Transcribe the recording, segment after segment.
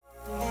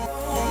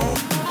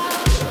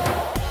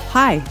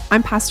Hi,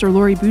 I'm Pastor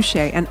Lori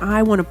Boucher, and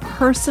I want to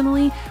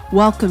personally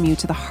welcome you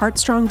to the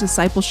Heartstrong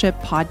Discipleship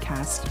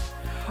Podcast.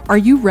 Are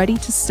you ready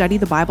to study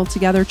the Bible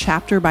together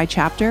chapter by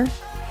chapter?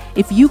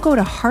 If you go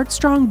to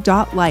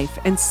heartstrong.life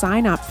and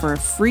sign up for a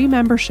free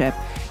membership,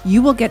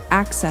 you will get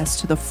access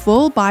to the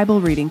full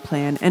Bible reading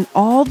plan and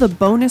all the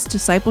bonus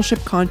discipleship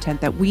content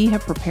that we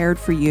have prepared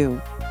for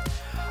you.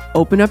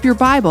 Open up your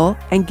Bible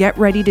and get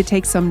ready to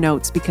take some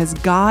notes because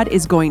God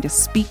is going to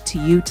speak to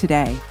you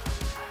today.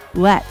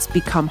 Let's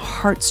become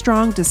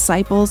heartstrong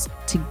disciples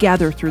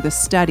together through the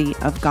study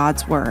of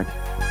God's Word.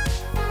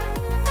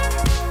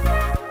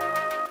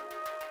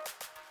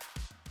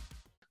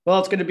 Well,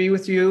 it's good to be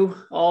with you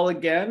all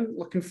again.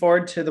 Looking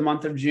forward to the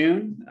month of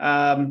June.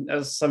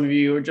 As some of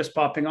you are just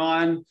popping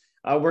on,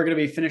 we're going to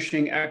be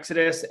finishing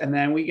Exodus, and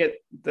then we get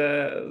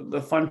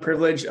the fun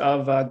privilege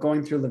of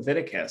going through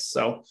Leviticus.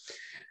 So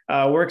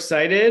we're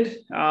excited.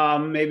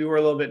 Maybe we're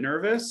a little bit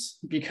nervous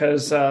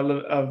because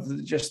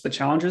of just the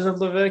challenges of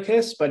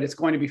Leviticus, but it's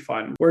going to be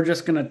fun. We're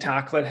just going to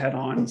tackle it head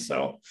on.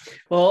 So,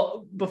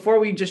 well, before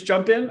we just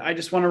jump in, I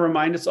just want to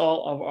remind us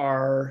all of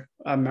our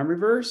memory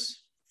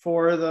verse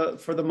for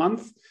the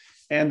month.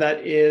 And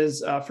that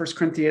is 1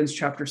 Corinthians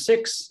chapter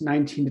 6,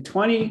 19 to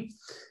 20.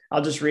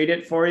 I'll just read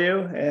it for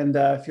you, and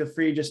feel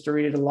free just to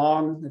read it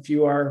along if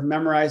you are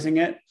memorizing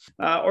it.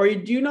 Or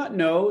you do not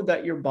know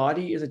that your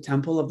body is a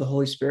temple of the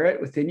Holy Spirit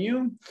within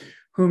you,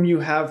 whom you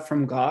have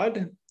from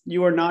God.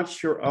 You are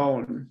not your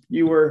own.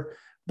 You were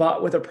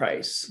bought with a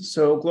price.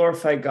 So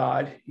glorify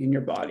God in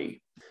your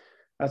body.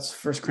 That's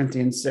 1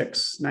 Corinthians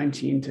 6,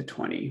 19 to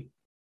 20.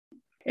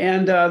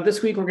 And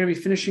this week we're going to be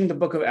finishing the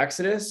book of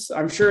Exodus.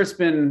 I'm sure it's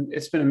been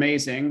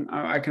amazing.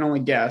 I can only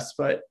guess,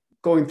 but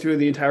going through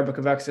the entire book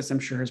of Exodus, I'm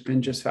sure has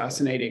been just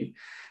fascinating.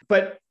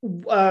 But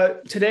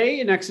today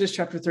in Exodus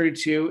chapter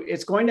 32,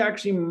 it's going to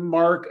actually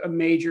mark a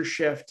major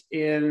shift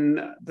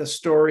in the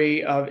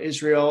story of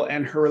Israel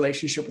and her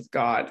relationship with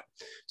God.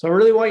 So I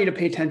really want you to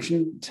pay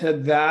attention to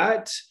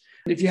that.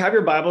 If you have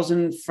your Bibles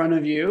in front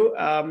of you,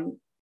 we're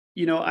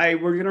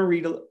going to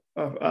read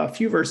a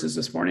few verses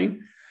this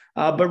morning.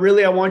 But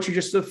really, I want you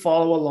just to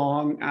follow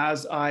along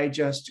as I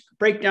just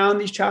break down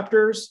these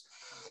chapters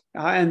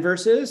and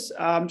verses.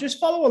 Just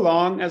follow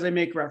along as I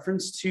make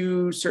reference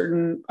to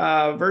certain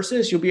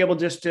verses. You'll be able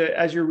just to,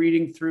 as you're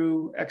reading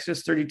through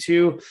Exodus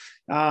 32,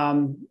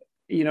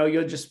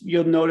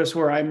 you'll notice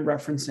where I'm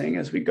referencing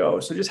as we go.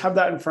 So just have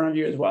that in front of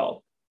you as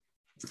well.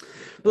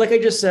 But like I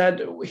just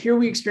said, here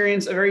we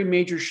experience a very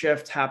major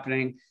shift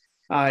happening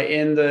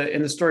in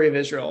the story of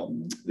Israel.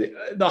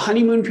 The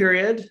honeymoon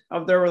period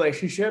of their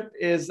relationship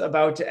is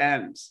about to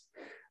end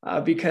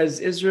because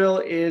Israel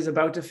is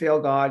about to fail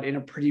God in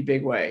a pretty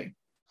big way.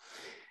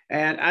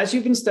 And as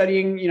you've been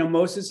studying,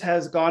 Moses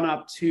has gone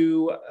up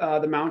to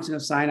the mountain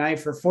of Sinai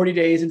for 40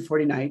 days and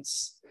 40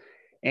 nights.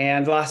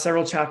 And the last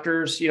several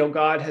chapters,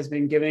 God has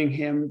been giving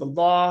him the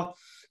law,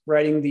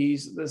 writing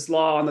this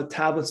law on the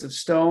tablets of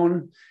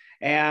stone.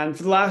 And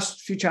for the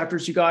last few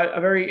chapters, you got a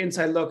very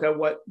inside look at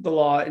what the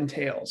law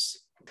entails.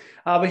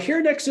 But here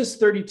in Exodus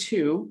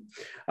 32,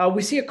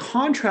 we see a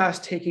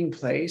contrast taking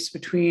place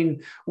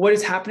between what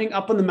is happening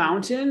up on the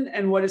mountain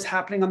and what is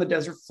happening on the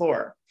desert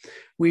floor.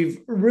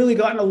 We've really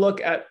gotten a look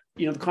at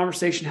the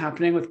conversation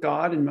happening with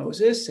God and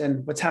Moses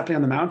and what's happening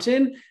on the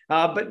mountain.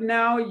 But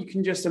now you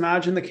can just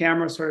imagine the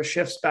camera sort of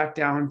shifts back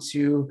down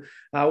to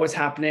what's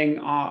happening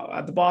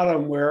at the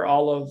bottom where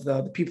all of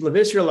the people of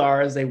Israel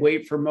are as they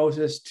wait for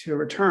Moses to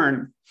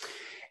return.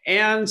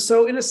 And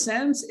so in a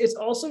sense, it's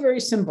also very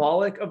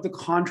symbolic of the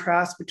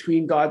contrast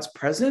between God's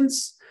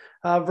presence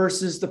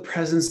versus the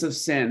presence of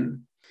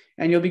sin.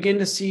 And you'll begin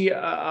to see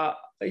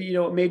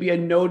maybe a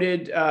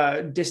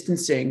noted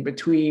distancing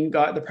between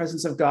God, the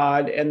presence of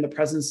God, and the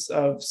presence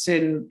of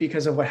sin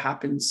because of what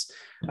happens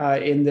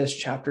in this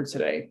chapter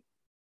today.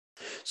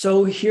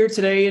 So here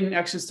today in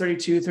Exodus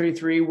 32,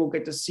 33, we'll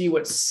get to see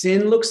what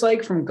sin looks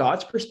like from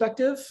God's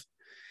perspective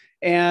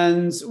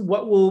and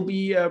what will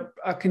be a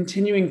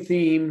continuing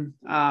theme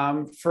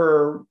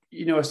for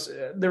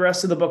the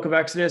rest of the book of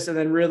Exodus. And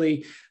then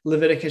really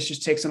Leviticus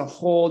just takes on a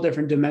whole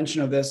different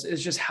dimension of this,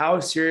 is just how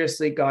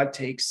seriously God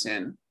takes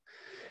sin.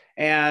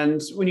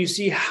 And when you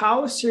see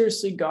how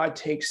seriously God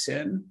takes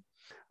sin,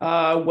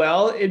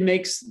 it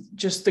makes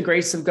just the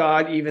grace of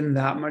God even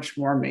that much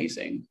more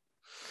amazing.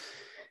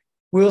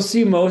 We'll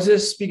see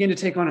Moses begin to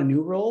take on a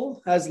new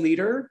role as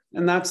leader,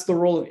 and that's the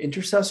role of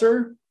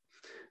intercessor.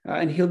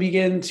 And he'll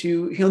need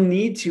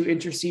to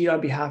intercede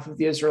on behalf of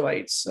the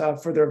Israelites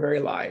for their very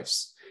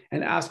lives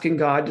and asking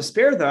God to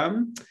spare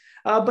them.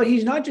 But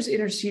he's not just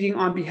interceding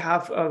on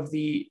behalf of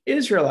the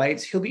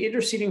Israelites, he'll be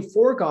interceding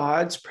for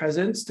God's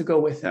presence to go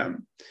with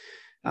them.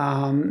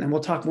 And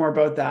we'll talk more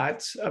about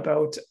that,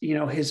 about,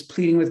 his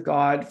pleading with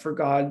God for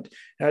God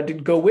to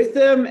go with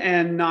them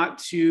and not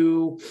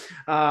to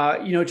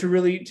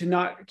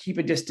not keep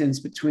a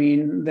distance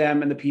between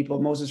them and the people.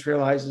 Moses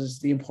realizes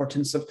the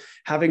importance of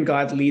having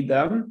God lead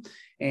them.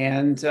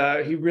 And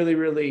he really,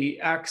 really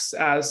acts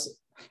as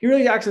He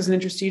really acts as an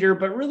interceder,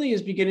 but really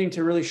is beginning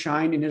to really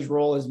shine in his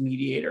role as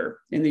mediator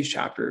in these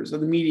chapters,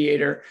 of the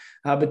mediator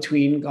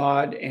between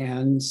God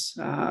and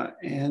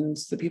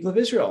the people of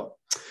Israel.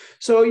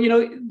 So,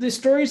 the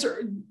stories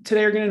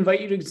today are going to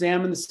invite you to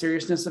examine the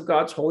seriousness of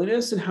God's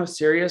holiness and how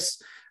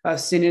serious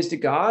sin is to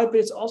God, but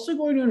it's also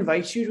going to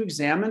invite you to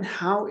examine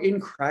how in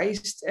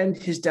Christ and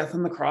his death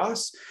on the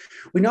cross,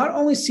 we not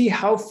only see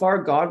how far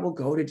God will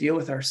go to deal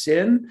with our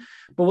sin,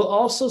 but we'll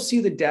also see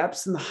the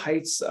depths and the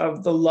heights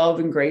of the love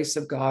and grace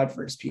of God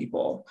for his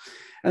people.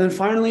 And then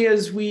finally,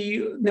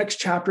 next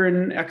chapter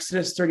in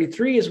Exodus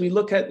 33, as we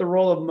look at the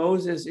role of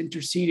Moses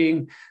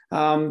interceding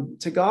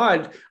to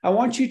God, I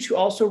want you to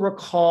also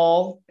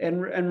recall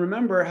and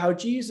remember how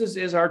Jesus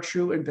is our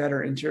true and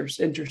better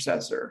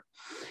intercessor.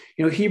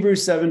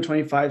 Hebrews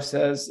 7:25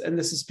 says, and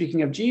this is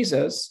speaking of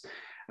Jesus,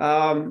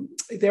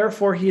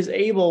 therefore he is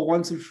able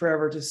once and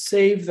forever to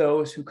save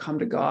those who come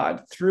to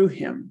God through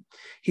him.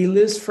 He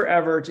lives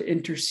forever to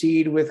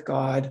intercede with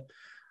God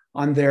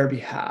on their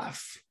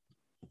behalf.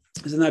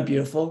 Isn't that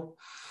beautiful?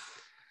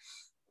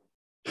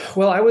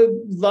 Well, I would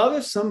love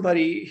if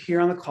somebody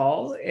here on the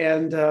call,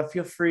 and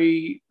feel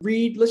free,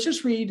 let's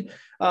just read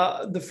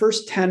the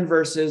first 10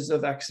 verses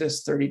of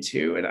Exodus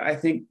 32. And I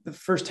think the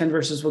first 10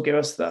 verses will give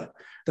us the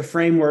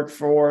framework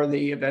for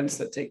the events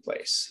that take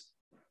place.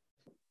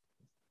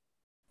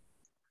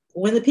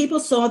 When the people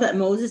saw that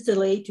Moses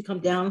delayed to come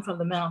down from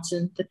the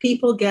mountain, the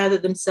people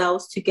gathered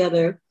themselves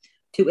together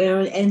to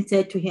Aaron and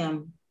said to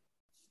him,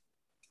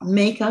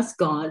 "Make us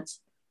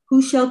gods,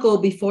 who shall go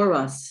before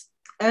us?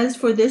 As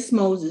for this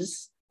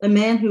Moses, the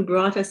man who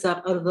brought us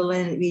up out of the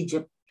land of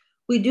Egypt,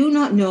 we do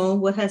not know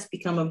what has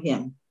become of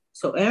him."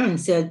 So Aaron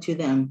said to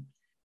them,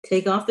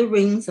 "Take off the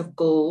rings of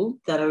gold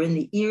that are in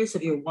the ears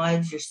of your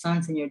wives, your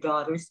sons, and your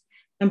daughters,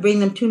 and bring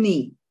them to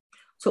me."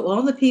 So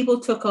all the people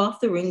took off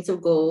the rings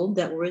of gold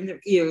that were in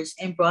their ears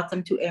and brought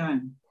them to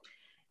Aaron.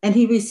 And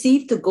he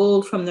received the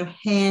gold from their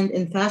hand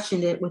and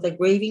fashioned it with a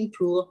graving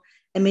tool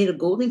and made a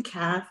golden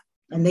calf.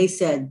 And they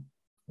said,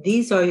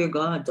 "These are your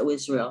gods, O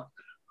Israel,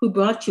 who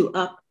brought you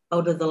up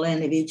out of the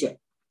land of Egypt."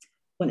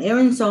 When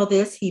Aaron saw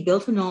this, he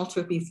built an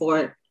altar before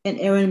it, and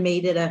Aaron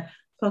made it a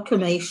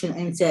proclamation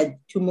and said,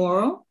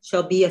 "Tomorrow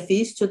shall be a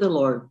feast to the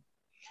Lord."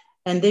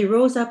 And they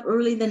rose up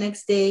early the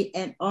next day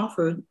and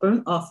offered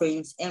burnt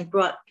offerings and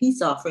brought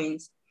peace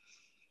offerings.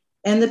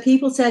 And the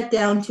people sat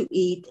down to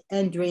eat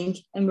and drink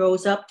and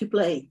rose up to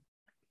play.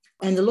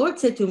 And the Lord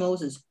said to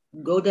Moses,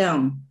 "Go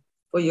down,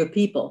 for your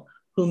people,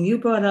 whom you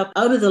brought up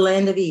out of the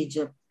land of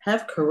Egypt,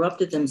 have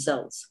corrupted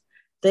themselves.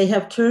 They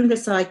have turned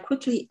aside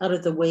quickly out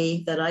of the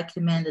way that I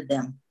commanded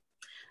them.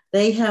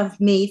 They have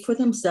made for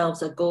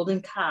themselves a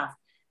golden calf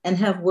and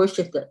have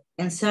worshipped it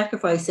and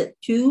sacrificed it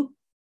to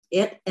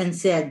it and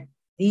said,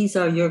 'These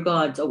are your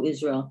gods, O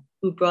Israel,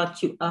 who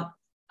brought you up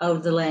out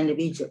of the land of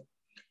Egypt.'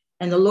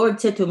 And the Lord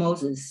said to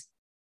Moses,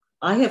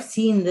 'I have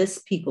seen this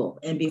people,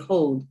 and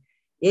behold,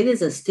 it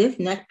is a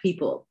stiff-necked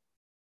people.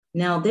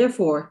 Now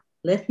therefore,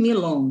 let me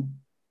alone,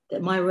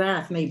 that my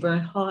wrath may burn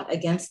hot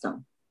against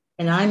them,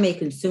 and I may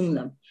consume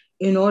them,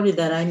 in order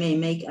that I may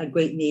make a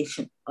great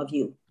nation of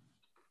you.'"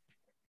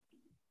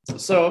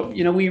 So,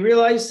 we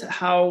realize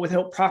how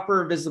without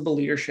proper visible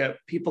leadership,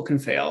 people can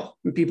fail,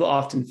 and people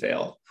often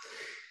fail.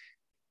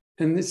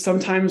 And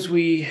sometimes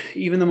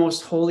even the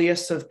most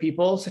holiest of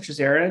people, such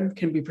as Aaron,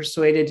 can be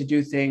persuaded to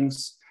do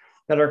things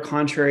that are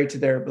contrary to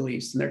their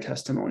beliefs and their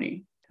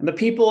testimony. And the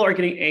people are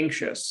getting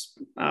anxious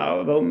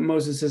about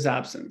Moses'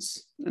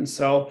 absence. And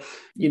so,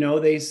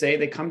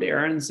 they come to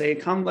Aaron and say,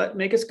 "Come,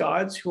 make us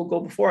gods who will go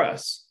before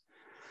us."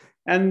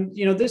 And,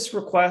 this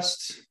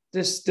request,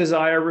 this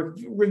desire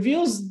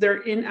reveals their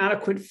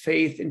inadequate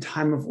faith in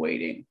time of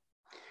waiting.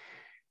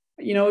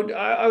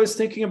 I was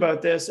thinking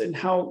about this and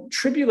how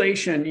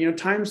tribulation,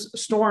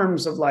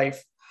 storms of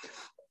life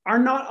are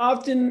not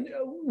often,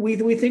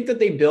 we think that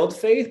they build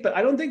faith, but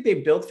I don't think they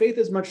build faith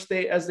as much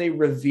as they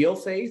reveal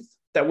faith,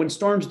 that when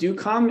storms do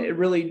come, it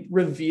really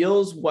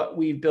reveals what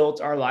we've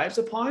built our lives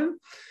upon.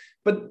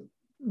 But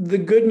the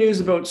good news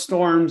about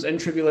storms and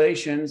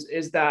tribulations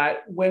is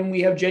that when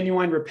we have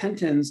genuine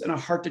repentance and a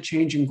heart to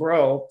change and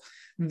grow,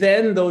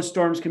 then those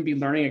storms can be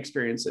learning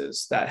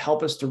experiences that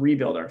help us to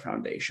rebuild our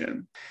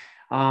foundation.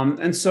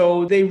 And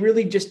so they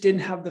really just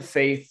didn't have the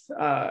faith.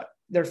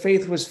 Their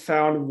faith was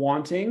found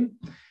wanting.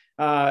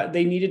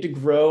 They needed to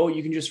grow.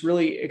 You can just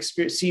really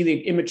see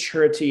the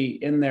immaturity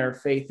in their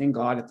faith in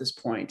God at this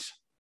point.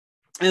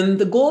 And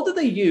the gold that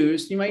they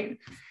used, you might,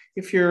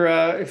 if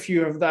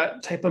you have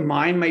that type of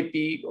mind, might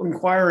be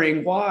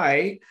inquiring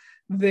why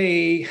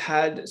they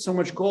had so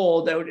much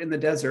gold out in the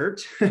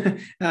desert.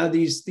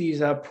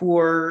 These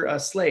poor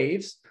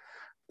slaves.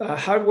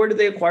 Where did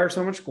they acquire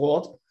so much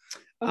gold?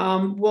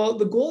 Well,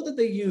 the gold that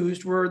they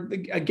used were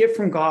a gift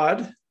from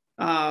God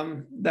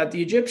that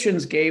the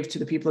Egyptians gave to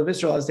the people of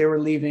Israel as they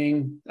were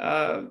leaving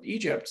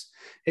Egypt.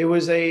 It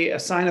was a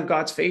sign of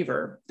God's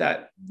favor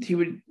that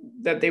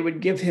they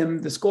would give him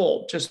this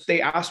gold. Just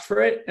they asked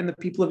for it, and the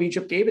people of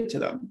Egypt gave it to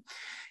them.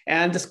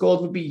 And this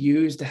gold would be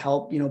used to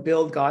help,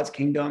 build God's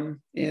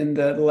kingdom in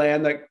the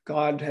land that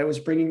God was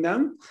bringing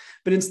them.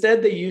 But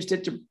instead, they used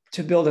it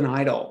to build an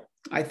idol.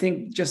 I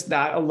think just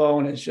that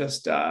alone is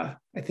just, I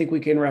think we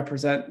can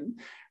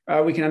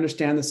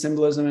understand the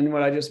symbolism in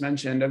what I just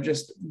mentioned of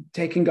just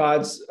taking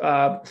God's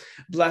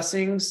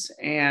blessings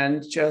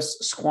and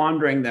just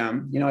squandering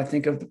them. I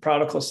think of the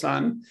prodigal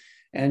son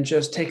and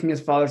just taking his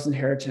father's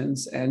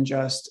inheritance and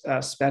just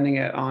spending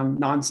it on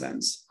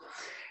nonsense.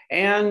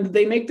 And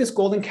they make this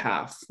golden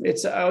calf.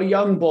 It's a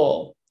young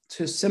bull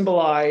to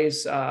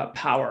symbolize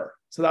power.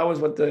 So that was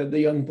what the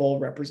young bull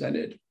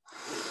represented.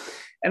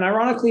 And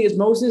ironically, as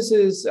Moses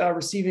is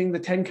receiving the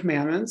 10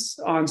 commandments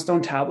on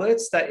stone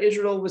tablets, that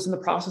Israel was in the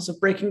process of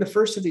breaking the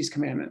first of these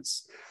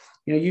commandments.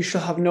 You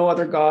shall have no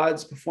other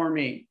gods before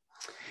me.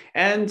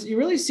 And you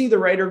really see the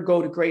writer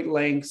go to great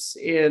lengths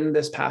in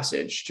this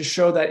passage to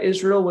show that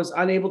Israel was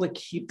unable to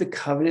keep the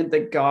covenant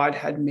that God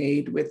had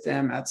made with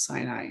them at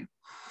Sinai.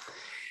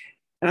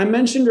 And I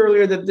mentioned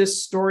earlier that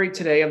this story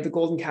today of the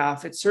golden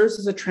calf, it serves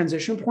as a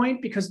transition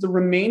point because the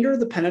remainder of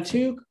the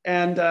Pentateuch,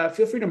 and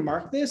feel free to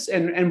mark this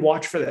and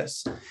watch for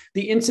this,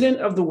 the incident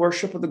of the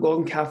worship of the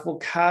golden calf will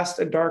cast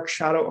a dark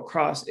shadow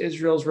across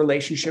Israel's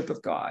relationship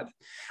with God.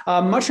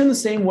 Much in the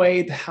same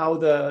way how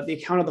the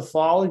account of the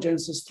fall in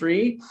Genesis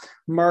 3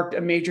 marked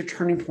a major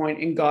turning point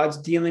in God's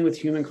dealing with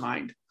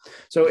humankind.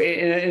 So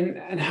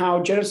and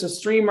how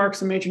Genesis 3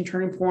 marks a major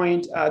turning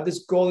point,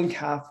 this golden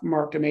calf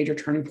marked a major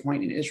turning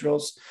point in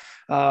Israel's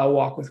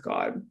walk with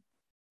God.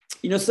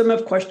 Some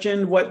have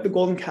questioned what the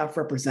golden calf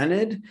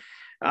represented.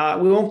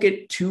 We won't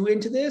get too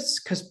into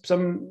this because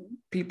some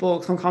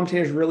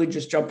commentators really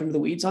just jump into the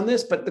weeds on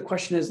this. But the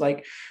question is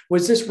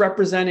was this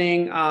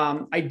representing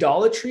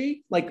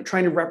idolatry, like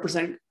trying to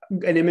represent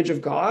an image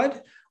of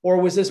God? Or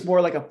was this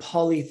more like a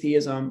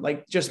polytheism,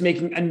 like just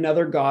making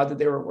another God that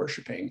they were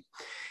worshiping?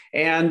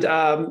 And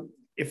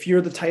if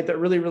you're the type that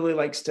really, really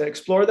likes to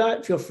explore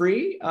that, feel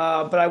free.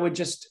 But I would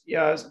just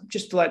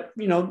to let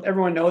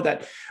everyone know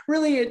that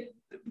really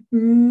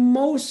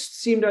most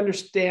seem to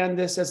understand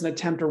this as an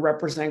attempt to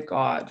represent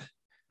God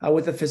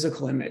with a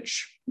physical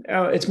image.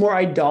 It's more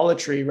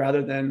idolatry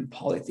rather than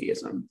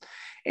polytheism.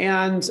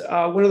 And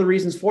one of the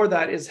reasons for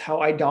that is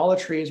how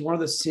idolatry is one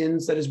of the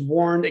sins that is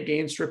warned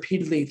against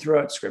repeatedly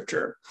throughout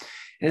Scripture.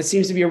 And it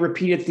seems to be a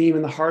repeated theme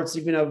in the hearts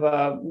even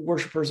of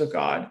worshipers of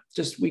God.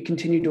 Just we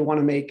continue to want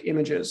to make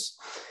images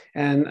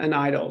and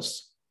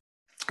idols.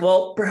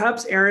 Well,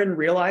 perhaps Aaron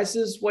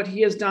realizes what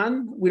he has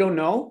done. We don't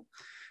know.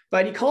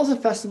 But he calls a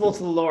festival to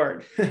the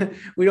Lord.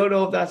 We don't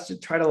know if that's to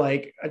try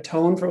to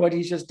atone for what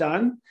he's just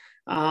done.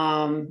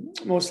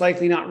 Most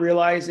likely not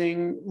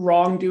realizing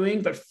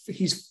wrongdoing, but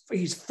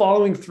he's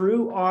following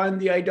through on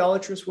the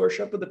idolatrous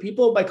worship of the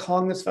people by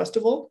calling this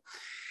festival.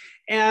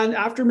 And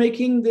after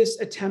making this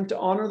attempt to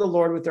honor the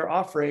Lord with their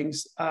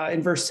offerings,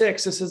 in verse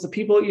 6, it says the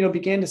people,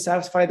 began to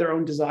satisfy their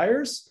own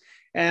desires.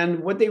 And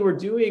what they were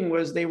doing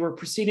was they were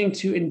proceeding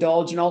to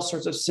indulge in all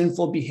sorts of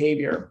sinful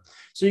behavior.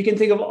 So you can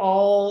think of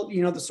all,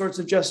 the sorts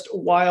of just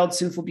wild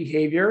sinful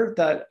behavior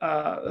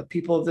that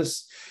people of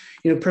this,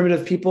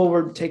 primitive people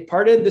would take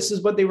part in. This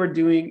is what they were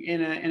doing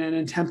in an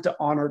attempt to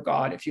honor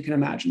God, if you can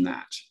imagine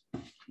that.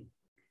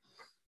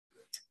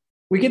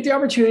 We get the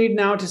opportunity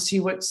now to see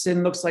what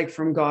sin looks like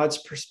from God's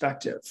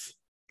perspective.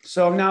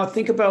 So now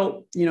think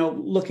about,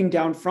 looking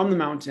down from the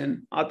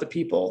mountain at the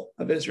people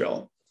of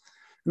Israel.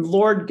 And the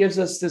Lord gives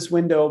us this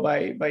window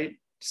by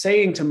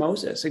saying to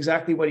Moses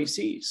exactly what he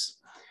sees.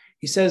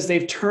 He says,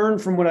 they've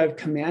turned from what I've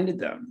commanded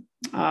them.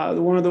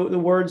 One of the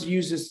words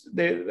used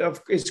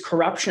is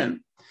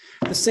corruption.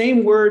 The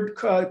same word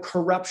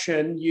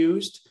corruption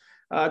used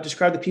to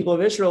describe the people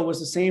of Israel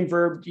was the same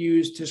verb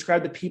used to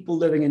describe the people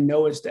living in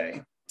Noah's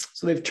day.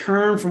 So they've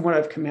turned from what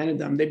I've commanded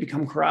them. They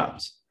become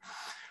corrupt.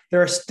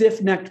 They're a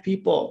stiff-necked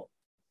people.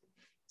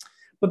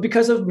 But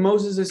because of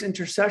Moses'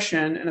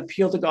 intercession and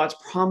appeal to God's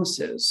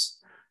promises,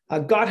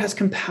 God has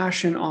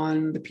compassion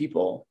on the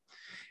people.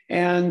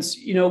 And,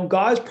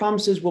 God's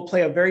promises will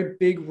play a very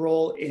big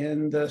role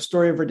in the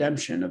story of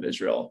redemption of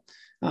Israel.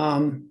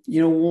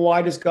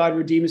 Why does God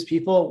redeem his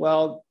people?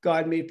 Well,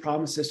 God made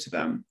promises to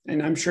them.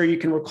 And I'm sure you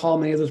can recall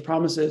many of those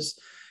promises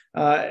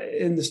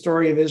in the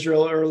story of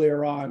Israel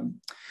earlier on.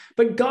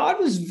 But God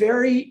was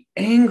very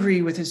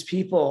angry with his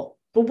people.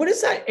 But what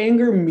does that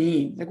anger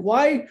mean?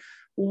 Why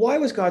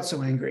was God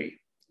so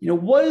angry?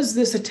 Was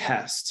this a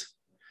test?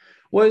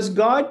 Was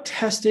God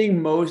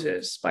testing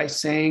Moses by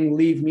saying,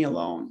 leave me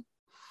alone?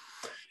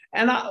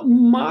 And I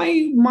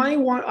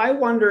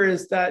wonder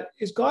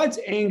is God's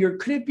anger,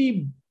 could it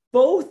be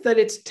both that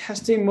it's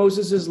testing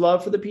Moses'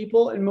 love for the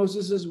people and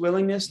Moses'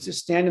 willingness to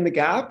stand in the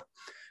gap,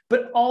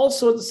 but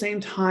also at the same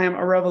time,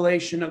 a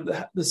revelation of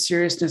the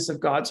seriousness of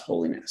God's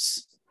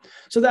holiness?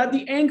 So that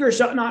the anger is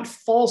not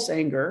false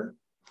anger,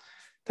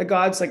 that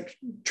God's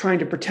trying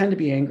to pretend to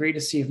be angry to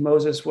see if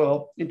Moses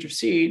will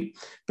intercede,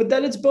 but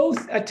that it's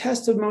both a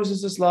test of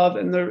Moses' love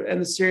and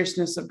the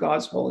seriousness of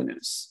God's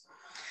holiness.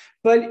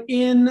 But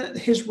in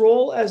his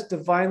role as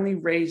divinely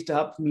raised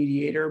up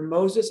mediator,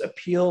 Moses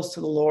appeals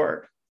to the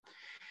Lord.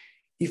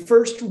 He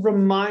first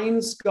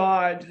reminds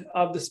God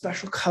of the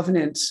special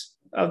covenant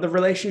of the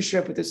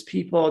relationship with his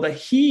people that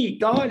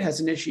God has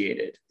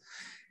initiated.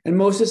 And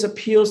Moses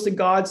appeals to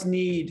God's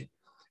need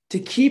to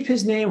keep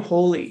his name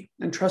holy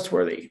and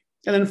trustworthy.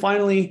 And then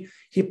finally,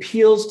 he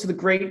appeals to the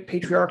great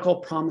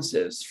patriarchal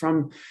promises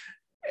from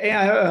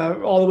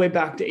all the way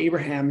back to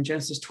Abraham in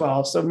Genesis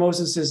 12. So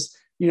Moses is,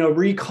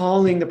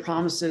 recalling the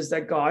promises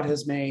that God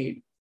has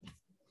made.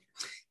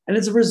 And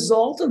as a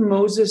result of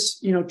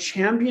Moses,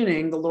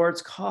 championing the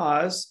Lord's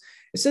cause,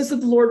 it says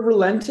that the Lord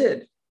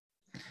relented.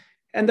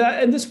 And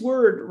this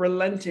word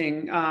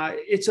relenting,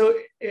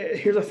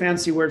 here's a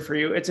fancy word for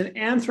you. It's an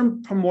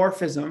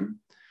anthropomorphism,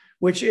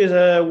 which is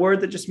a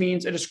word that just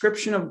means a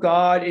description of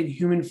God in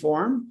human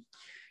form.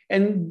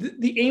 And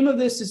the aim of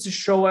this is to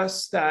show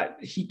us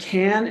that he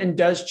can and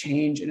does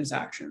change in his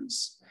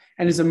actions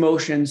and his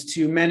emotions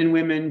to men and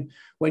women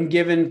when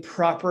given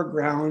proper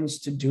grounds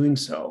to doing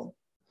so.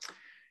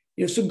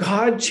 So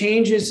God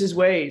changes his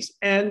ways.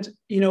 And,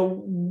 the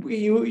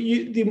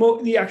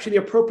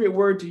appropriate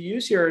word to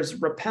use here is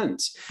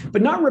repent,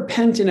 but not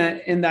repent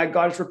in that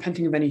God is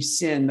repenting of any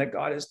sin that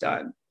God has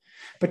done,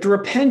 but to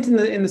repent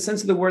in the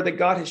sense of the word that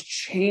God has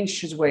changed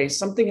his ways.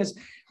 Something has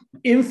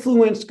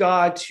influenced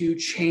God to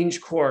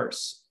change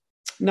course,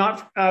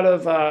 not out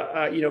of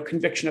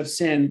conviction of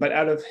sin, but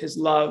out of his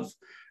love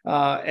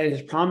and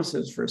his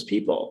promises for his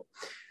people.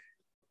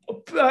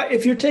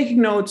 If you're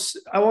taking notes,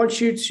 I want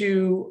you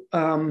to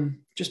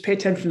just pay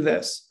attention to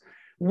this.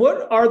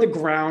 What are the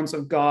grounds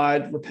of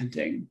God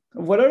repenting?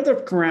 What are the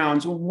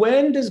grounds?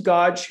 When does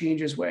God change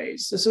his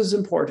ways? This is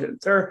important.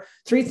 There are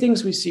three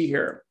things we see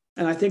here,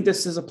 and I think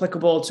this is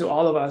applicable to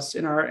all of us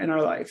in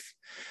our life.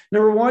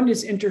 Number one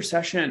is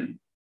intercession.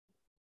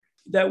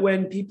 That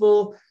when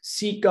people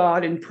seek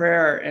God in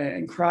prayer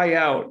and cry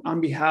out on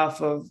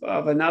behalf of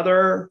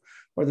another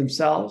or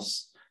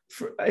themselves,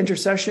 for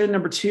intercession.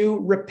 Number two,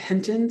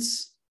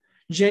 repentance,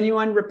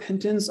 genuine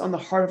repentance on the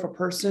heart of a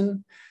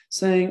person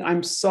saying,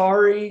 I'm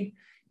sorry,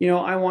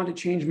 I want to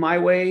change my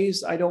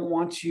ways. I don't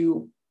want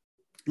to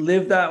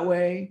live that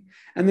way.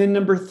 And then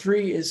number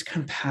three is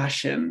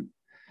compassion.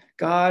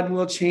 God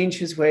will change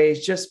his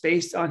ways just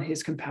based on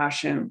his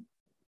compassion,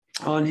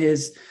 on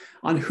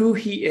who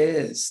he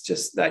is,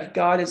 just that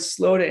God is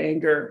slow to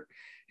anger.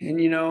 And,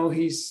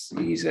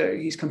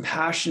 he's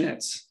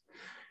compassionate,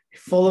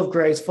 full of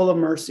grace, full of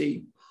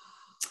mercy.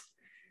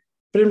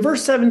 But in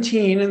verse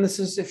 17, and this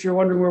is, if you're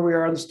wondering where we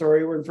are in the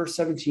story, we're in verse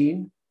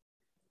 17.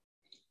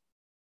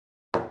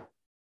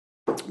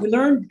 We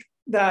learned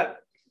that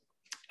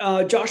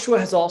Joshua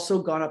has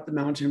also gone up the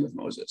mountain with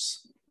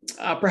Moses,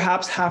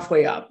 perhaps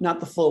halfway up,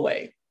 not the full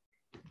way.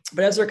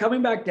 But as they're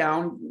coming back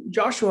down,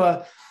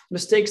 Joshua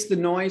mistakes the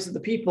noise of the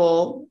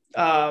people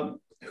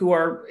who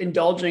are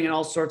indulging in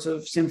all sorts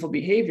of sinful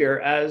behavior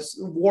as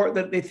war,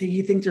 that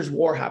he thinks there's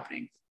war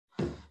happening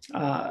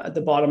at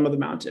the bottom of the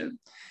mountain.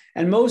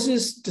 And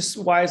Moses just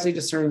wisely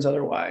discerns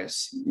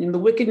otherwise. The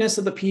wickedness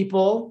of the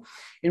people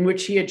in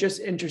which he had just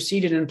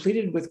interceded and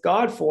pleaded with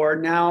God for,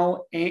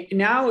 now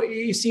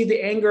you see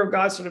the anger of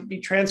God sort of be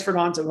transferred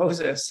onto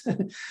Moses,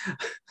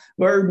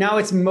 where now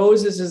it's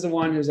Moses is the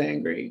one who's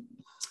angry.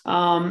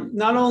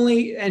 Not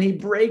only, and he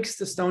breaks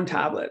the stone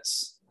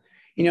tablets,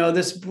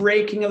 this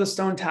breaking of the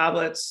stone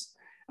tablets.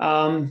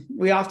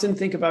 We often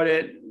think about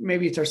it,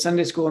 maybe it's our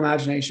Sunday school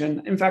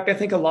imagination. In fact, I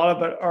think a lot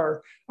of it,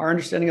 our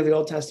understanding of the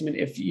Old Testament,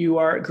 if you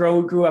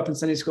grew up in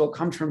Sunday school,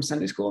 comes from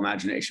Sunday school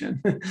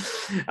imagination.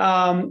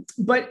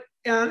 But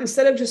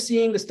instead of just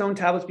seeing the stone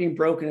tablets being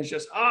broken, it's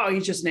just,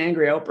 he's just an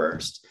angry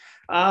outburst.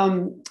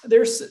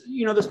 There's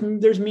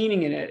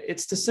meaning in it.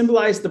 It's to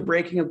symbolize the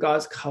breaking of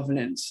God's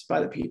covenants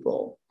by the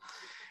people.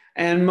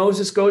 And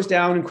Moses goes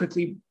down and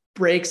quickly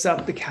breaks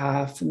up the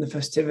calf in the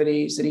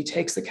festivities, and he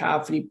takes the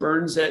calf and he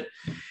burns it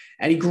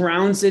and he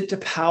grounds it to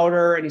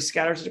powder and he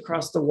scatters it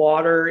across the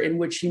water, in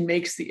which he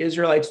makes the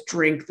Israelites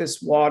drink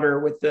this water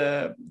with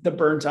the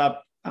burnt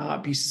up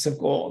pieces of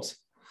gold.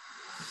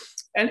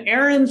 And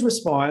Aaron's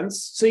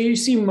response, so you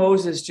see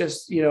Moses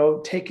just,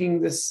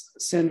 taking this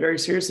sin very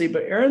seriously,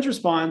 but Aaron's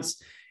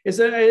response is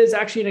that it is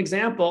actually an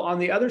example on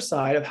the other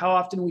side of how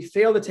often we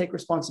fail to take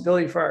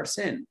responsibility for our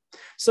sin.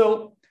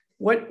 So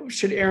what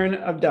should Aaron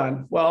have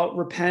done? Well,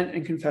 repent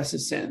and confess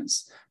his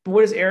sins. But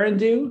what does Aaron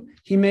do?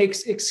 He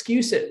makes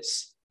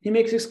excuses. He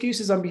makes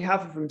excuses on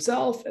behalf of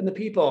himself and the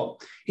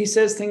people. He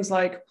says things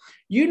like,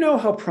 you know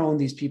how prone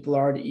these people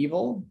are to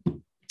evil.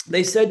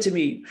 They said to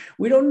me,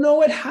 we don't know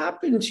what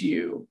happened to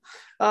you.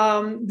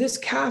 This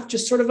calf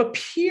just sort of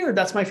appeared.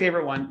 That's my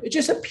favorite one. It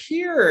just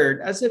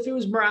appeared as if it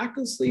was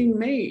miraculously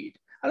made.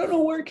 I don't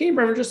know where it came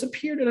from. It just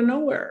appeared out of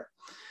nowhere.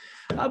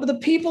 But the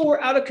people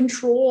were out of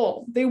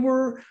control. They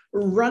were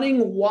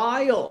running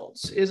wild,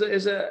 is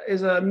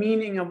a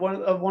meaning of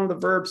one of the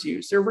verbs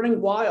used. They're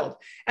running wild.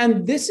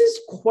 And this is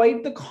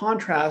quite the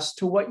contrast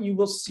to what you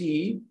will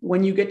see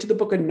when you get to the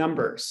book of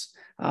Numbers.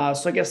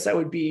 So I guess that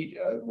would be,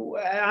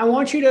 I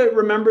want you to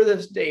remember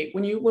this date.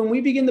 When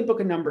we begin the book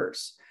of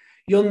Numbers,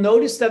 you'll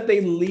notice that they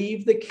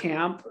leave the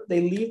camp,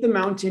 they leave the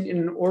mountain in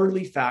an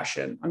orderly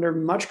fashion, under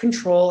much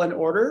control and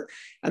order.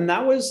 And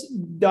that was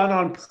done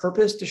on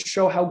purpose to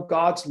show how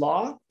God's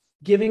law,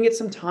 giving it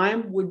some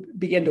time, would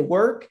begin to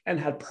work and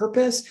had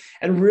purpose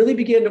and really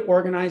begin to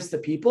organize the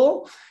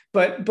people.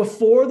 But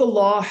before the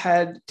law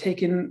had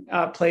taken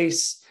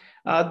place,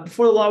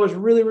 before the law was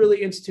really,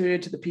 really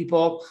instituted to the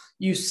people,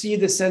 you see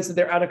the sense that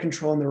they're out of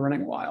control and they're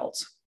running wild.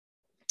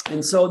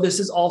 And so this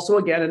is also,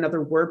 again,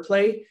 another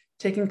wordplay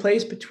taking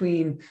place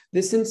between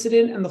this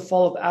incident and the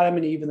fall of Adam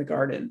and Eve in the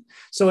garden.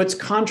 So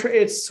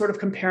it's sort of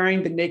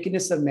comparing the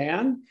nakedness of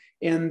man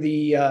in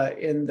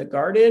the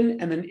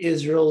garden and then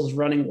Israel's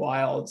running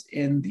wild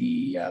in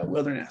the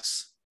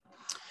wilderness.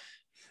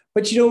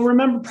 But,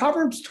 remember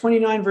Proverbs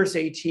 29, verse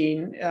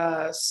 18,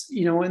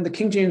 in the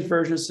King James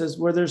Version, it says,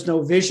 where there's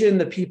no vision,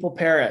 the people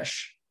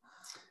perish.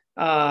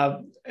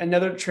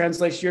 Another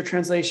translation, your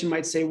translation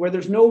might say, where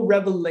there's no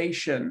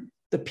revelation,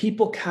 the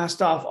people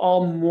cast off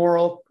all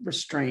moral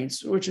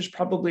restraints, which is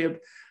probably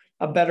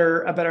a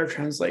better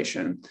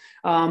translation.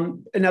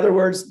 In other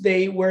words,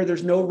 where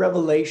there's no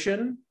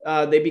revelation,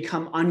 they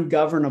become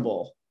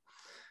ungovernable.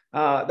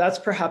 That's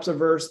perhaps a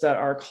verse that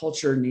our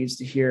culture needs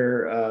to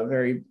hear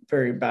very,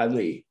 very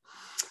badly.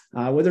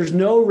 Where there's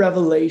no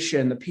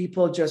revelation, the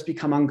people just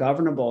become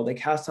ungovernable. They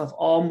cast off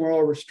all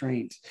moral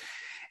restraint.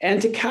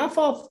 And to cast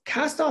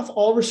off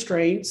all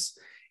restraints,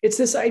 it's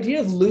this idea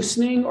of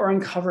loosening or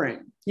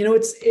uncovering.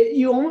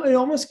 It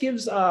almost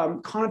gives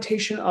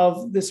connotation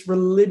of this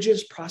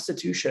religious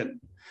prostitution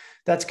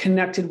that's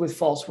connected with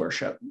false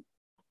worship.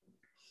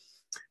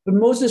 But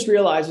Moses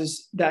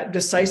realizes that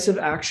decisive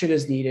action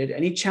is needed,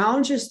 and he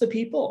challenges the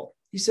people.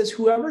 He says,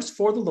 whoever's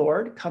for the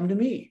Lord, come to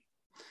me.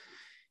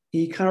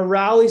 He kind of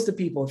rallies the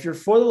people. If you're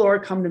for the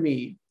Lord, come to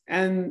me.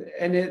 And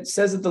it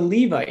says that the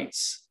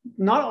Levites,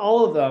 not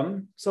all of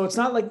them, so it's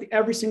not like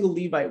every single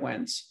Levite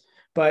went,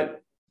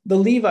 but the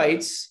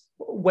Levites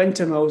went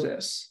to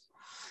Moses.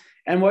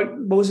 And what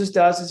Moses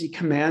does is he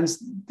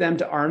commands them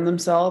to arm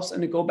themselves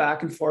and to go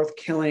back and forth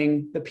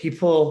killing the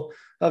people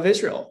of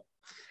Israel.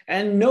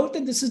 And note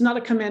that this is not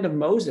a command of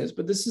Moses,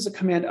 but this is a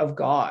command of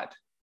God.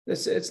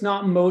 It's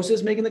not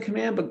Moses making the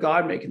command, but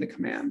God making the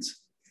commands.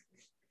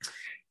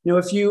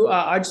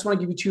 I just want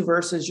to give you two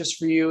verses just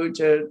for you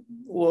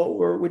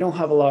we don't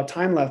have a lot of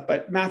time left,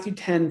 but Matthew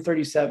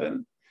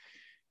 10:37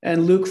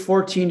 and Luke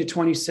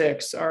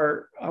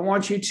 14-26 I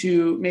want you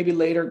to maybe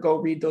later go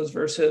read those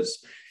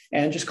verses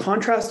and just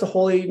contrast the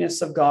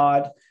holiness of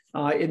God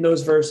in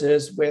those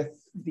verses with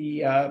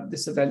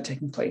this event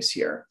taking place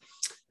here.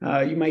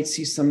 You might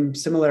see some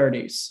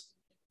similarities.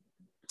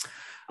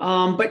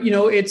 But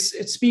it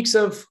speaks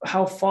of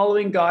how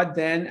following God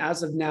then,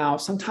 as of now,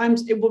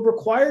 sometimes it will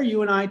require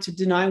you and I to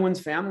deny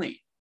one's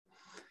family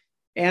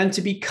and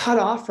to be cut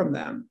off from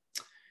them.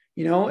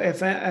 Those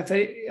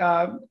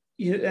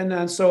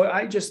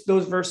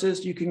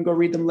verses, you can go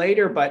read them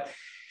later, but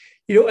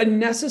a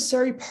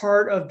necessary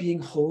part of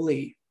being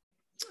holy,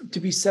 to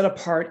be set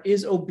apart,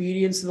 is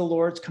obedience to the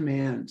Lord's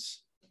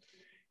commands.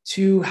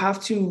 To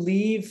have to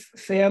leave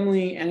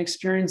family and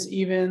experience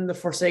even the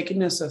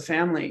forsakenness of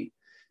family.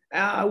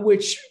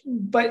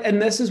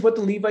 And this is what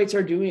the Levites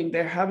are doing.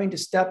 They're having to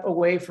step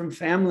away from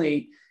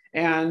family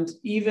and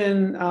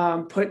even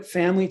put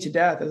family to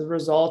death as a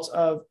result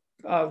of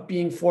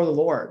being for the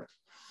Lord.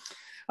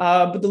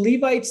 But the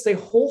Levites, they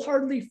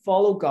wholeheartedly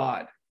follow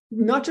God,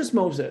 not just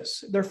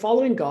Moses. They're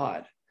following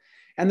God,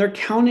 and they're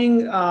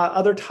counting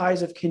other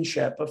ties of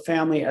kinship, of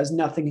family, as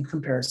nothing in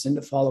comparison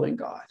to following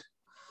God.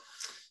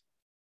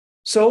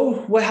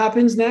 So what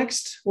happens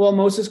next? Well,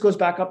 Moses goes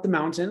back up the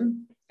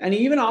mountain. And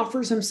he even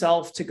offers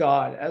himself to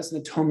God as an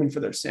atonement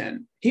for their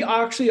sin. He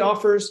actually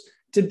offers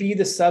to be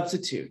the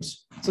substitute.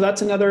 So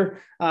that's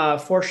another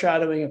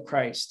foreshadowing of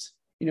Christ,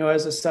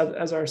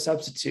 as our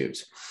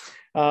substitute.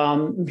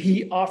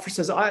 He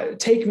says,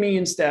 take me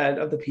instead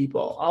of the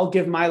people. I'll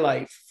give my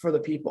life for the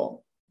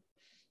people.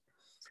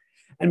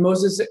 And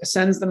Moses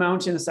ascends the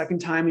mountain a second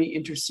time. He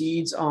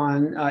intercedes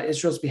on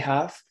Israel's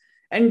behalf.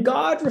 And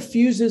God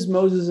refuses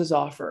Moses'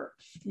 offer.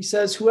 He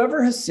says,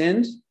 whoever has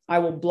sinned, I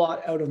will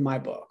blot out of my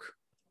book.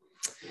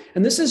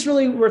 And this is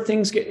really where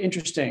things get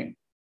interesting.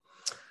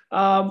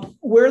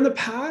 Where in the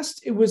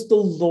past, it was the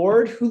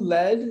Lord who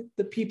led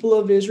the people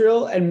of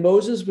Israel and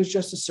Moses was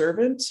just a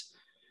servant.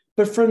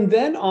 But from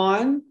then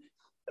on,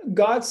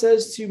 God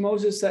says to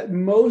Moses that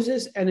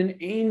Moses and an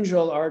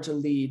angel are to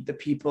lead the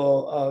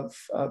people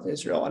of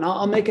Israel. And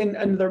I'll make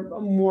another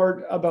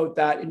more about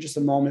that in just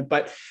a moment.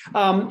 But,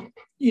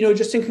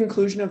 just in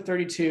conclusion of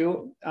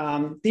 32,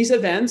 these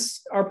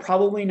events are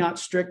probably not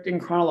strict in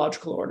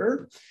chronological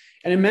order.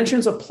 And it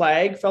mentions a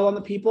plague fell on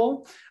the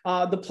people.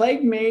 The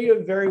plague may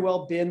have very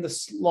well been the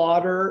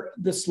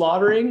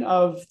slaughtering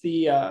of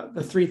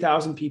the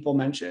 3,000 people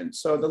mentioned.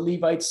 So the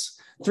Levites,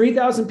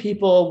 3,000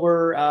 people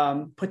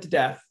were put to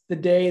death the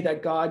day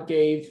that God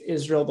gave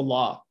Israel the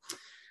law.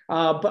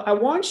 But I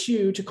want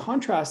you to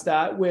contrast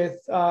that with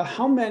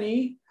how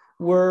many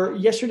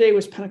yesterday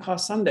was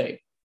Pentecost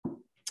Sunday.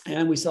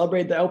 And we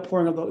celebrate the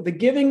outpouring of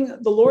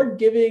the Lord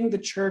giving the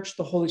church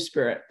the Holy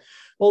Spirit.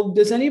 Well,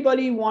 does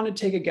anybody want to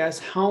take a guess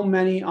how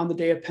many on the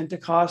day of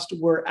Pentecost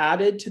were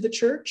added to the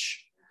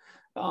church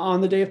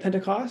on the day of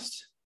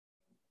Pentecost?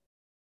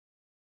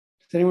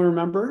 Does anyone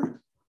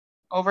remember?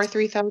 Over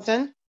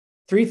 3,000?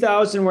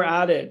 3,000 were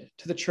added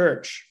to the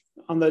church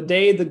on the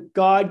day that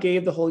God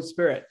gave the Holy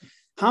Spirit.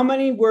 How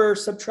many were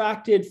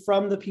subtracted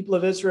from the people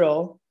of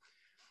Israel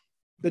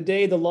the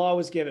day the law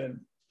was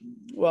given?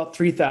 Well,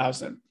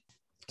 3,000.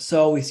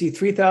 So we see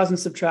 3,000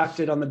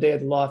 subtracted on the day of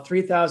the law.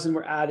 3,000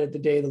 were added the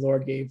day the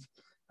Lord gave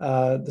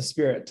the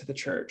Spirit to the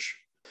church.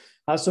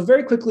 So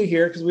very quickly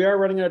here, because we are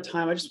running out of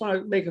time, I just want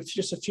to make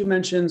just a few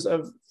mentions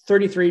of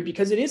 33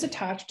 because it is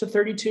attached to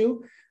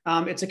 32.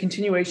 It's a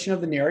continuation of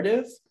the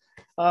narrative.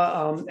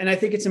 And I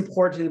think it's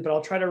important, but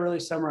I'll try to really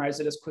summarize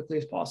it as quickly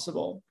as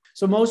possible.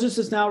 So Moses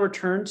has now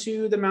returned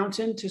to the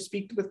mountain to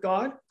speak with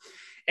God.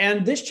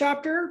 And this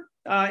chapter,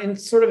 in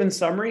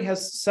summary,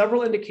 has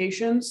several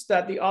indications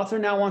that the author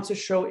now wants to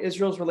show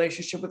Israel's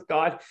relationship with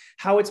God,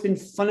 how it's been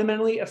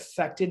fundamentally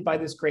affected by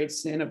this great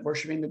sin of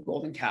worshiping the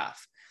golden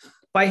calf.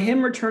 By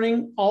him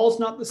returning, all's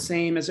not the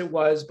same as it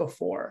was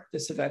before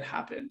this event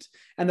happened,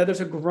 and that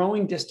there's a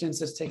growing distance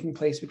that's taking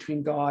place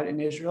between God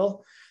and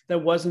Israel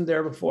that wasn't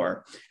there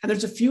before. And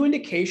there's a few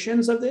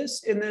indications of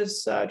this in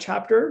this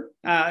chapter,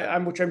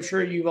 which I'm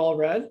sure you've all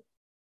read.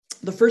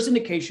 The first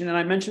indication, and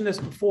I mentioned this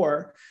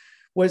before,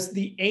 was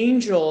the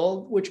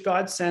angel which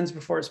God sends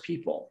before his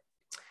people.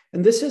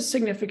 And this is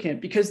significant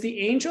because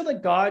the angel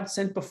that God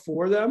sent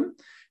before them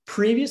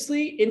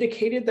previously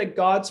indicated that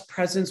God's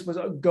presence was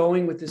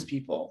going with his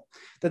people,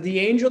 that the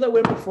angel that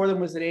went before them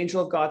was an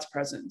angel of God's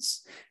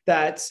presence.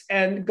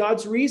 And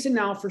God's reason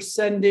now for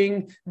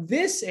sending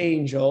this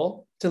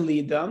angel to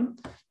lead them,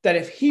 that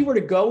if he were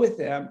to go with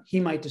them, he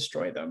might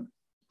destroy them.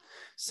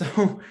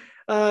 So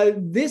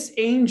this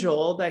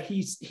angel that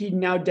he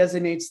now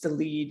designates to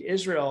lead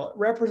Israel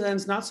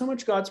represents not so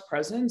much God's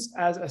presence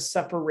as a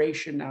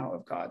separation now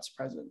of God's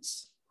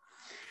presence.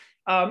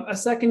 A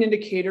second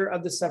indicator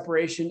of the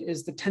separation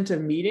is the tent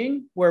of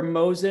meeting, where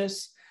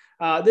Moses,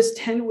 this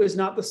tent was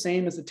not the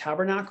same as the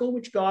tabernacle,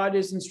 which God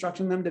is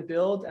instructing them to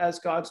build as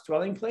God's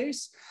dwelling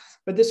place.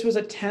 But this was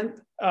a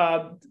tent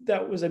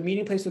that was a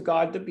meeting place with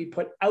God that be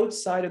put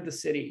outside of the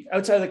city,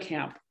 outside of the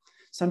camp,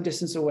 some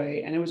distance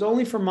away. And it was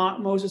only for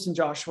Moses and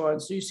Joshua.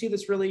 And so you see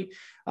this really,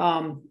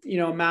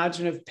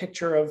 imaginative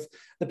picture of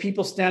the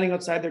people standing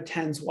outside their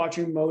tents,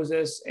 watching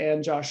Moses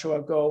and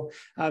Joshua go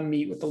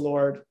meet with the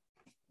Lord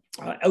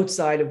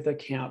outside of the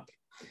camp.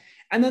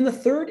 And then the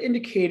third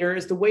indicator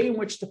is the way in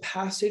which the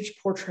passage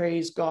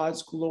portrays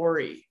God's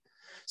glory.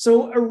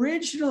 So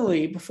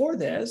originally, before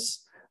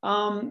this,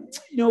 when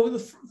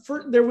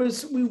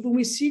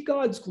we see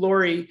God's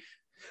glory,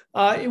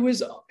 it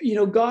was,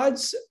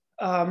 God's,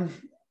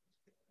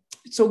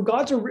 so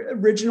God's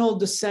original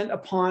descent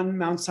upon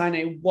Mount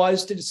Sinai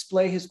was to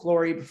display his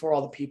glory before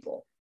all the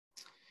people.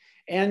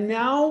 And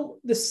now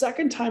the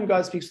second time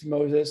God speaks with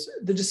Moses,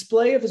 the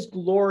display of his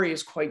glory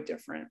is quite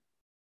different.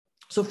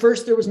 So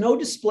first, there was no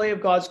display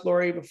of God's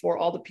glory before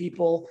all the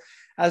people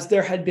as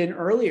there had been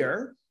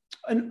earlier.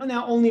 And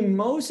now only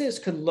Moses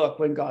could look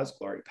when God's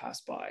glory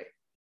passed by.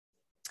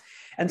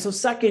 And so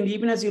second,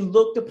 even as he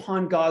looked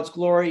upon God's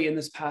glory in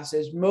this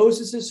passage,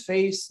 Moses's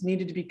face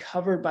needed to be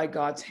covered by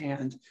God's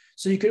hand.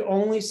 So you could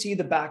only see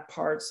the back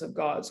parts of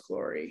God's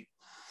glory.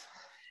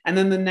 And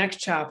then the next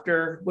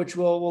chapter, which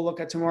we'll look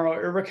at tomorrow,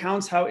 it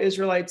recounts how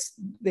Israelites,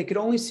 they could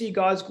only see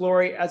God's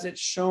glory as it's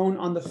shown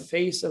on the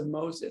face of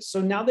Moses. So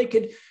now they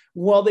could,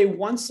 while they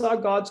once saw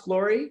God's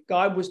glory,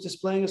 God was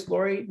displaying his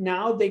glory,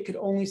 now they could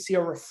only see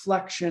a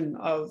reflection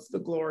of the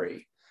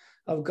glory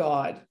of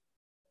God.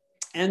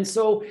 And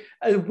so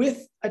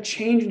with a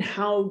change in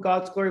how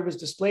God's glory was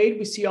displayed,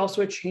 we see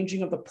also a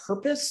changing of the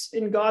purpose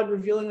in God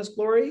revealing his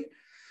glory.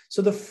 So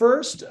in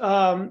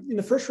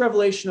the first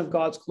revelation of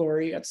God's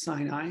glory at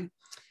Sinai,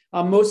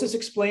 Moses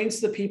explains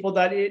to the people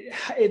that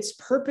its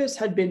purpose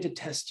had been to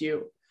test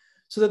you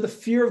so that the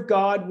fear of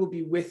God will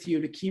be with you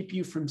to keep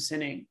you from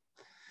sinning.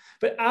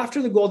 But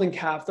after the golden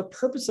calf, the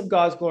purpose of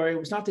God's glory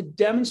was not to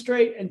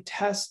demonstrate and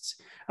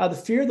test the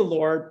fear of the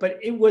Lord, but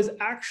it was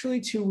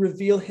actually to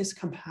reveal his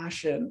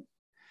compassion.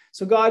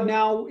 So God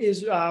now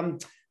is,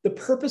 the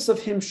purpose of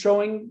him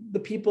showing the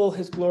people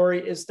his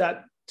glory is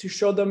that to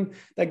show them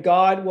that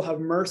God will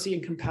have mercy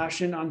and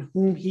compassion on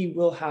whom he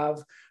will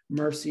have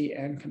mercy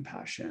and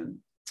compassion.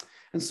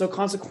 And so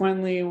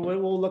consequently,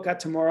 we'll look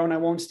at tomorrow, and I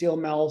won't steal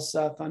Mel's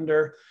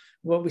thunder,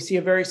 well, we see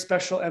a very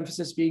special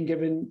emphasis being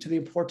given to the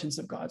importance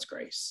of God's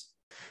grace.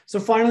 So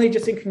finally,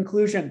 just in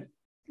conclusion,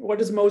 what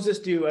does Moses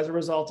do as a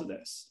result of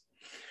this?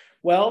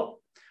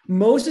 Well,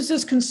 Moses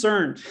is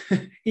concerned.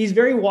 He's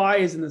very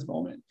wise in this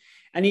moment.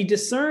 And he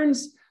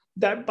discerns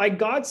that by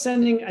God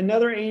sending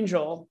another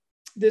angel,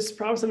 this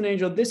promise of an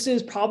angel, this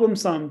is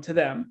problemsome to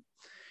them.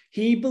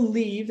 He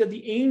believed that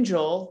the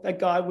angel that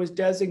God was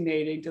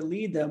designating to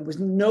lead them was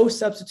no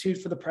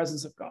substitute for the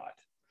presence of God.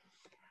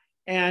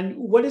 And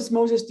what does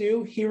Moses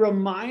do? He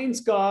reminds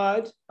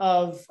God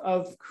of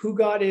who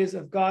God is,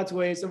 of God's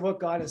ways, of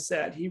what God has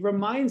said. He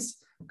reminds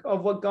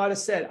of what God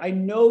has said. I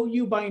know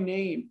you by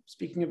name,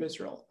 speaking of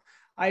Israel.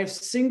 I have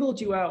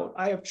singled you out.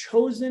 I have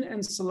chosen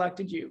and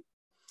selected you.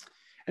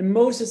 And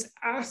Moses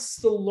asks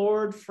the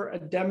Lord for a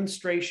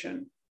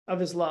demonstration of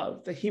his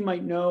love, that he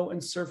might know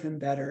and serve him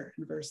better,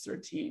 in verse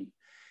 13.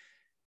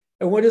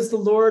 And what does the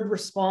Lord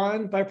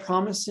respond by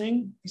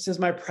promising? He says,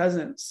 my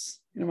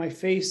presence, my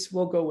face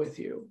will go with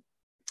you.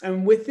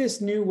 And with this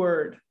new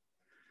word,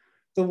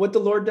 what the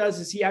Lord does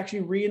is he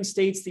actually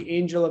reinstates the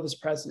angel of his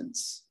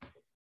presence,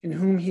 in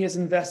whom he has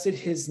invested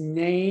his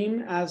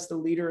name as the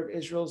leader of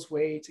Israel's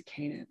way to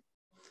Canaan.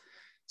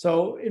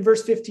 So in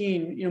verse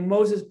 15,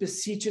 Moses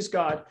beseeches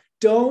God,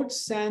 don't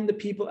send the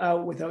people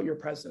out without your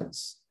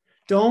presence.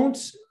 Don't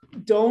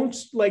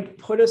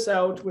put us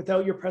out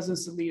without your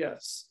presence to lead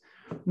us.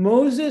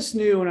 Moses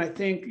knew, and I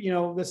think,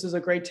 this is a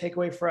great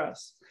takeaway for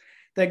us,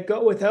 that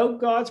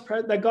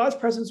God's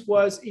presence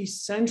was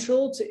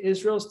essential to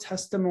Israel's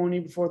testimony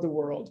before the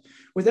world.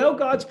 Without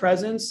God's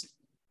presence,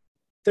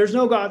 there's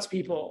no God's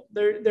people.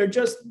 They're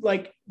just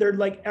like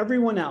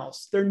everyone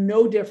else. They're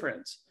no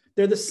different.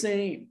 They're the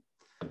same.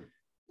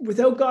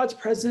 Without God's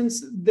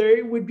presence,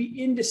 they would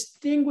be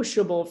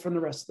indistinguishable from the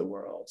rest of the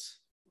world.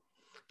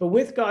 But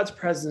with God's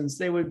presence,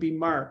 they would be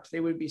marked. They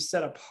would be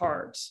set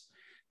apart.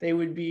 They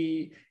would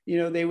be,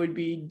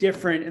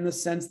 different in the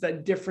sense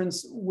that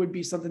difference would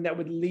be something that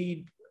would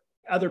lead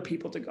other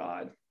people to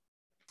God.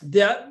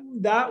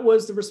 That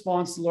was the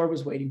response the Lord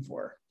was waiting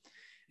for.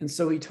 And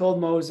so he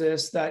told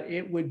Moses that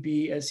it would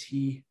be as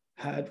he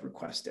had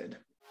requested.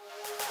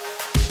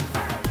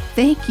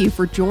 Thank you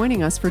for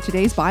joining us for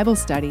today's Bible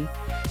study.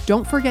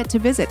 Don't forget to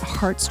visit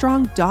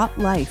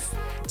heartstrong.life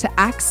to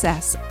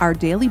access our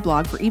daily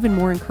blog for even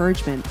more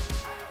encouragement.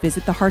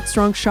 Visit the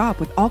Heartstrong shop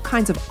with all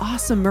kinds of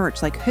awesome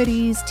merch like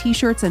hoodies,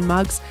 t-shirts, and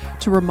mugs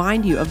to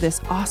remind you of this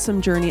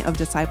awesome journey of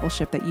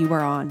discipleship that you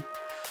are on.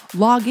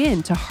 Log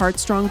in to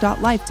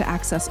heartstrong.life to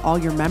access all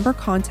your member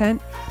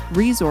content,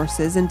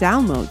 resources, and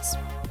downloads.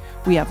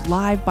 We have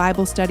live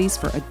Bible studies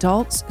for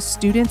adults,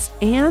 students,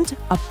 and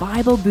a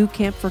Bible boot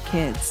camp for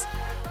kids.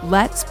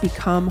 Let's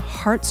become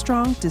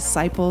Heartstrong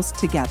disciples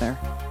together.